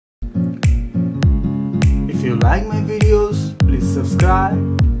If you like my videos, please subscribe,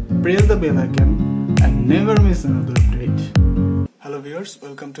 press the bell icon and never miss another update. Hello viewers,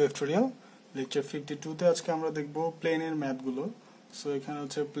 welcome to FTorial. Lecture 52 তে আজকে আমরা দেখব প্লেনের math গুলো। So এখানে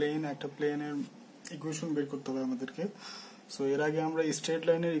হচ্ছে একটা প্লেনের ইকুয়েশন বের করতে হবে আমাদেরকে। সো এর আগে আমরা স্ট্রেট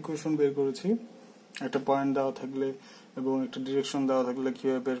লাইনের ইকুয়েশন বের করেছি। একটা পয়েন্ট দেওয়া থাকলে এবং একটা ডিরেকশন দেওয়া থাকলে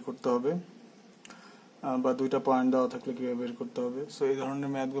কিভাবে বের করতে হবে, বা দুইটা পয়েন্ট দেওয়া থাকলে কিভাবে বের করতে হবে। সো এই ধরনের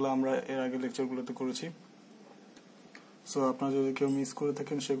ম্যাথগুলো আমরা এর আগে লেকচারগুলোতে করেছি। সো আপনারা যদি কেউ মিস করে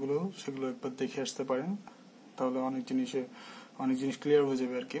থাকেন সেগুলো একবার দেখে আসতে পারেন, তাহলে অনেক জিনিস ক্লিয়ার হয়ে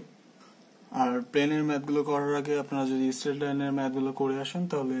যাবে আর কি। আর প্লেনের ম্যাথগুলো করার আগে আপনারা যদি স্ট্রেট লাইনের ম্যাথগুলো করে আসেন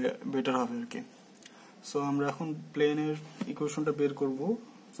তাহলে বেটার হবে আর কি। সো আমরা এখন প্লেনের ইকুয়েশনটা বের করব।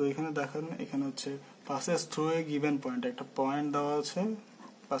 তো এখানে দেখেন, এখানে হচ্ছে passes through a given point, একটা পয়েন্ট দেওয়া আছে,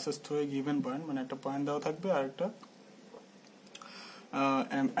 passes through a given point মানে একটা পয়েন্ট দেওয়া থাকবে আর একটা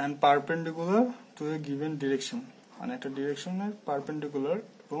and perpendicular to a given direction, মানে একটা ডিরেকশনের পারপেন্ডিকুলার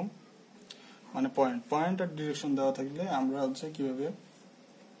এবং মানে পয়েন্ট আর ডিরেকশন দেওয়া থাকলে আমরা হচ্ছে কিভাবে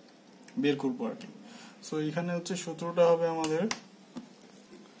বের করবো আর কি। সো এখানে হচ্ছে সূত্রটা হবে আমাদের,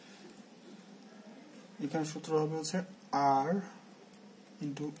 এখানে সূত্র হবে হচ্ছে r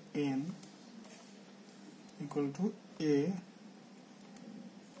into n equal to a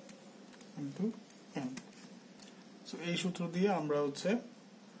into n। So এই সূত্র দিয়ে আমরা হচ্ছে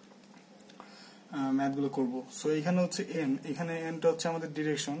ম্যাথগুলো করব। সো এখানে হচ্ছে n, এখানে n টা হচ্ছে আমাদের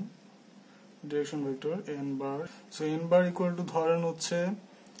direction vector n bar. So n bar equal to ধরেন হচ্ছে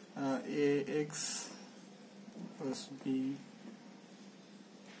ax plus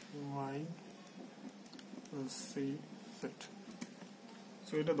by plus c z।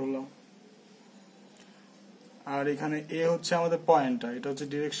 So এটা ধরলাম। আর এখানে a হচ্ছে আমাদের পয়েন্টটা, এটা হচ্ছে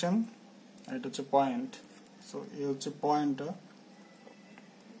ডিরেকশন আর এটা হচ্ছে পয়েন্ট। সো a হচ্ছে পয়েন্টটা।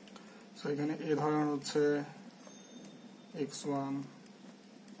 সো এখানে a ধরেন হচ্ছে x1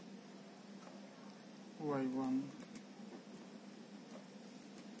 y1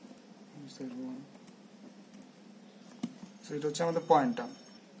 z1। সো এটা হচ্ছে আমাদের পয়েন্টটা।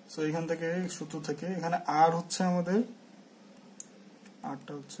 সো এখান থেকে সূত্র থেকে এখানে r হচ্ছে আমাদের,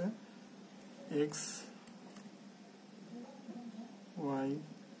 rটা হচ্ছে x y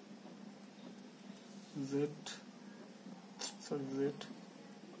z, sorry z।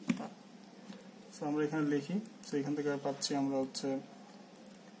 So আমরা এখানে লিখি। সো এখান থেকে পাচ্ছি আমরা হচ্ছে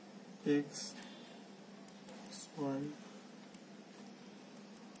x y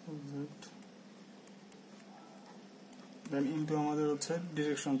z দেন ইনটু আমাদের হচ্ছে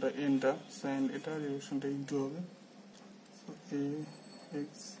ডিরেকশনটা n টা, সো এটা ডিরেকশনটা ইনটু হবে। So a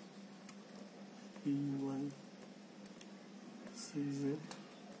x b y c z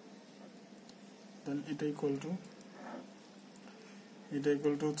দেন এটা ইকুয়াল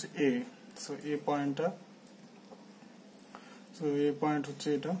টু হচ্ছে a। সো a পয়েন্টটা, সো a পয়েন্ট হচ্ছে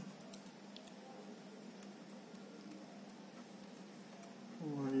এটা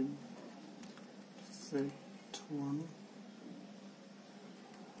y z1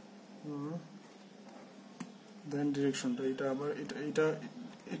 দেন ডিরেকশনটা এটা আবার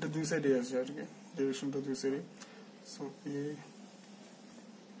এটা দুই সাইডে আছে আর কি, ডিরেকশনটা দুই সাইডে। সো a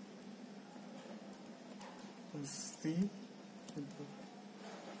c,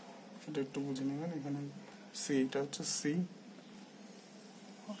 এটা একটু বুঝে নেবেন, এখানে c, এটা হচ্ছে c।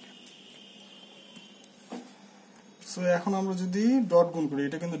 সো এখন আমরা যদি ডট গুণ করি,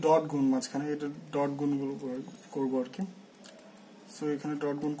 এটা কিন্তু ডট গুণ মাঝখানে, এটা ডট গুণ করবো আর কি। সো এখানে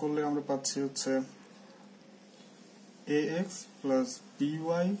ডট গুণ করলে আমরা পাচ্ছি হচ্ছে ax plus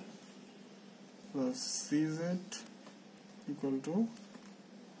by plus cz equal to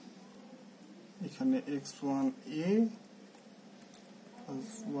এখানে x1a plus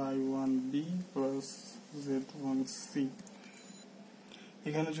y1b plus z1c।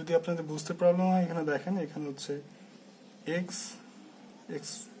 এখানে যদি আপনাদের বুঝতে প্রবলেম হয়, এখানে দেখেন, এখানে হচ্ছে x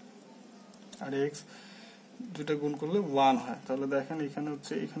আর x দুটা গুণ করলে 1 হয়, তাহলে দেখেন এখানে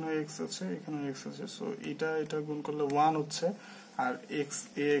হচ্ছে এখানে x আছে, এখানে x আছে। সো এটা গুণ করলে 1 হচ্ছে আর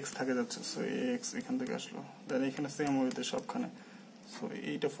ax থাকে যাচ্ছে। সো ax এখান থেকে আসলো, দেন এখানে সেম ওয়েতে সবখানে। সো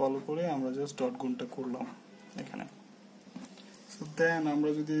এইটা ফলো করে আমরা জাস্ট ডট গুণটা করলাম এখানে। সো দেন আমরা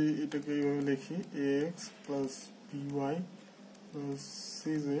যদি এটাকে এইভাবে লিখি ax plus by plus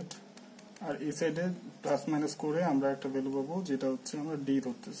cz, আর এই সাইডে প্লাস মাইনাস করে আমরা একটা ভ্যালু পাবো যেটা হচ্ছে আমরা d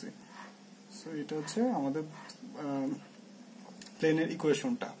ধরতেছি। সো এটা হচ্ছে আমাদের প্লেনের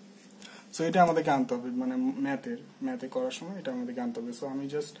ইকুয়েশনটা। সো এটা আমাদেরকে আনতে হবে, মানে ম্যাথে করার সময় এটা আমাদেরকে আনতে হবে। সো আমি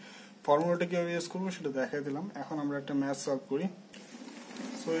জাস্ট ফর্মুলাটা কিভাবে ইউজ করবো সেটা দেখাই দিলাম। এখন আমরা একটা ম্যাথ সলভ করি।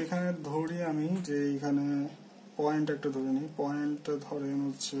 সো এখানে ধরি আমি যে এখানে পয়েন্ট একটা ধরে নিই, পয়েন্টটা ধরেন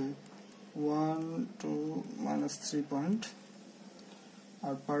হচ্ছে 1 2 -3 পয়েন্ট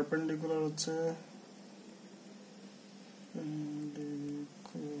আর পারপেন্ডিকুলার হচ্ছে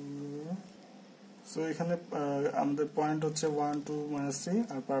সো এখানে আমাদের পয়েন্ট হচ্ছে 1 2 -3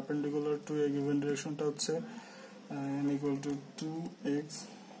 আর পারপেন্ডিকুলার টু এ গিভেন ডিরেকশনটা হচ্ছে n equal to 2x -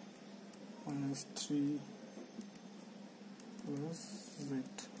 3 plus z.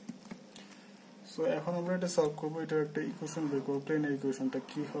 So এখন আমরা এটা সলভ করব, এটা একটা ইকুয়েশন বের করব, প্লেনের ইকুয়েশনটা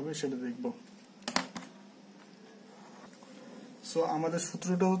কি হবে সেটা দেখব। সো আমাদের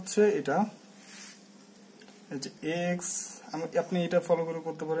সূত্রটা হচ্ছে এটা, এই যে x, আপনি এটা ফলো করে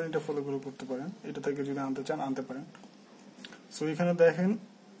করতে পারেন, এটা ফলো করে করতে পারেন, এটা থেকে যদি আনতে চান আনতে পারেন। সো এখানে দেখেন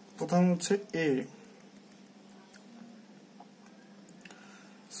প্রথম হচ্ছে a,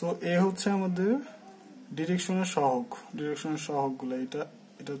 সো a হচ্ছে আমাদের ডিরেকশনের সহগগুলো, এটা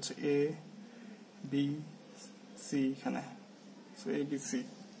হচ্ছে a b c এখানে, so a b c।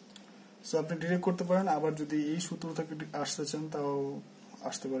 So আপনি ডিরেক্ট করতে পারেন, আবার যদি এই সূত্র থেকে আসতে চান তাও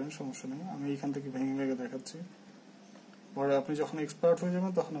আসতে পারেন, সমস্যা নেই। আমি এখান থেকে ভেঙে ভেঙে দেখাচ্ছি, পরে আপনি যখন এক্সপার্ট হয়ে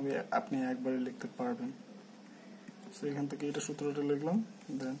যাবেন তখন আপনি একবারে লিখতে পারবেন। সো এখান থেকে এটা সূত্রটা লিখলাম,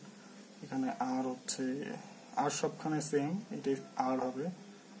 দেন এখানে আর হচ্ছে আর সবখানে সেম, এটাই আর হবে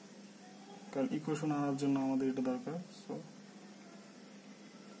কারণ ইকুয়েশন আনার জন্য আমাদের এটা দরকার। সো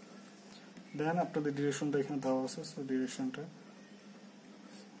দেন আপনাদের ডিরেকশনটা এখানে দেওয়া আছে, so ডিরেকশনটা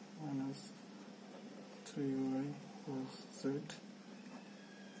 -3y z,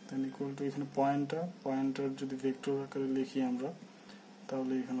 than equal to এখানে পয়েন্টার যদি ভেক্টর আকারে লিখি আমরা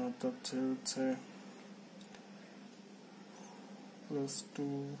তাহলে এখানে হচ্ছে +2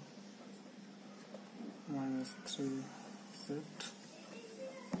 -3z,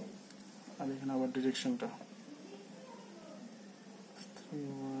 আর এখানে আবার ডিরেকশনটা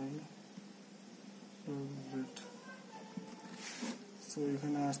 3y z। সো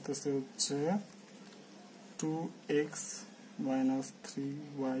এখানে আসতেছে হচ্ছে 2x -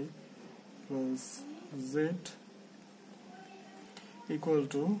 3y plus z equal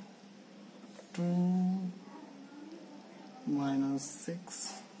to 2 - 6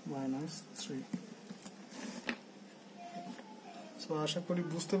 - 3। So আশা করি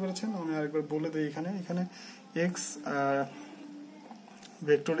বুঝতে পেরেছেন। আমি আরেকবার বলে দিই, এখানে x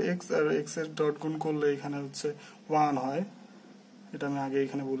ভেক্টর x আর x এর ডট গুণ করলে এখানে হচ্ছে 1 হয়, এটা আমি আগে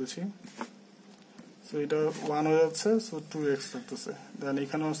এখানে বলেছি। সো এটা 1 হয়ে যাচ্ছে, সো 2x থাকতেছে, দেন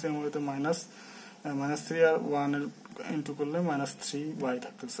এখানেও সেম ওয়েতে -3 আর 1 এর ইনটু করলে -3y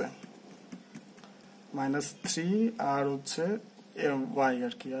থাকতেছে, -3 আর হচ্ছে y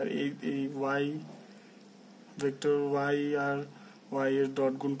আর কি, আর এই y ভেক্টর y আর y এর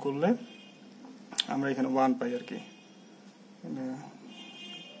ডট গুণ করলে আমরা এখানে 1 পাই আর কি।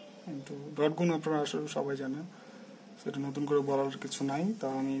 ডট গুণ আপনারা আসলে সবাই জানেন, সেটা নতুন করে বলার কিছু নাই,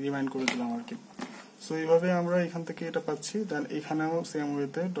 তাও আমি রিমাইন্ড করে দিলাম আর কি। সো এইভাবে আমরা এখান থেকে এটা পাচ্ছি, দেন এখানেও সেম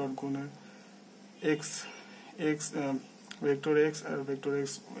ওয়েতে ডট গুণে x ভেক্টর x আর ভেক্টর x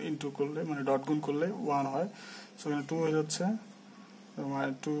ইনটু করলে মানে ডট গুণ করলে 1 হয়। সো এখানে 2 হয়ে যাচ্ছে,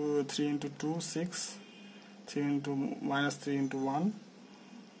 3 × 2 6, 3 × 1,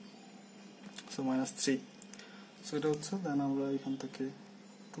 সো -3। সো এটা হচ্ছে, দেন আমরা এখান থেকে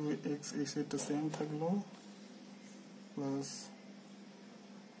 2x এই সাইডটা সেম থাকলো প্লাস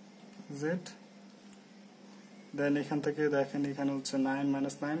z, দেন এখান থেকে দেখেন এখানে হচ্ছে 9 -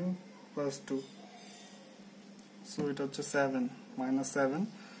 9 + 2, সো এটা হচ্ছে 7 -7।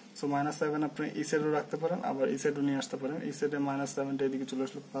 সো -7 আপনি এই সাইডেও রাখতে পারেন, আবার এই সাইডেও নিয়ে আসতে পারেন, এই সাইডে -7টা এদিকে চলে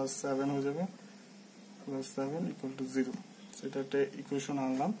আসলে +7 হয়ে যাবে, +7 = 0। সো এটা একটা ইকুয়েশন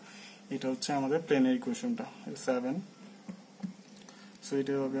আনলাম, এটা হচ্ছে আমাদের প্লেনের ইকুয়েশনটা 7। সো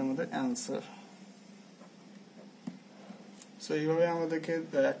এটাই হবে আমাদের অ্যান্সার। সো এইভাবে আমাদেরকে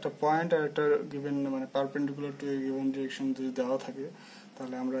একটা পয়েন্ট আর একটা গিভেন মানে perpendicular to a given direction যদি দেওয়া থাকে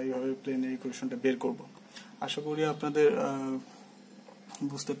তাহলে আমরা এইভাবে প্লেনের ইকুয়েশনটা বের করব। আশা করি আপনাদের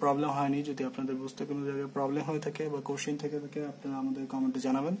বুঝতে প্রবলেম হয়নি। যদি আপনাদের বুঝতে কোনো জায়গায় প্রবলেম হয়ে থাকে বা কোশ্চেন থেকে থাকে আপনারা আমাদের কমেন্টে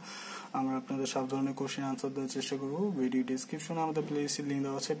জানাবেন, আমরা আপনাদের সব ধরনের কোশ্চেন আনসার দেওয়ার চেষ্টা করব। ভিডিও ডেসক্রিপশনে আমাদের প্লেলিস্টের লিঙ্ক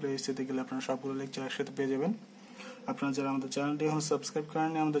দেওয়া আছে, প্লেলিস্টে গেলে আপনারা সবগুলো লেকচার একসাথে পেয়ে যাবেন। আপনারা যারা আমাদের চ্যানেলটি এখন সাবস্ক্রাইব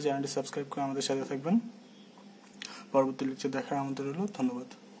করেননি, আমাদের চ্যানেলটি সাবস্ক্রাইব করে আমাদের সাথে থাকবেন। পরবর্তী লেকচার দেখার আমন্ত্রণ রইল। ধন্যবাদ।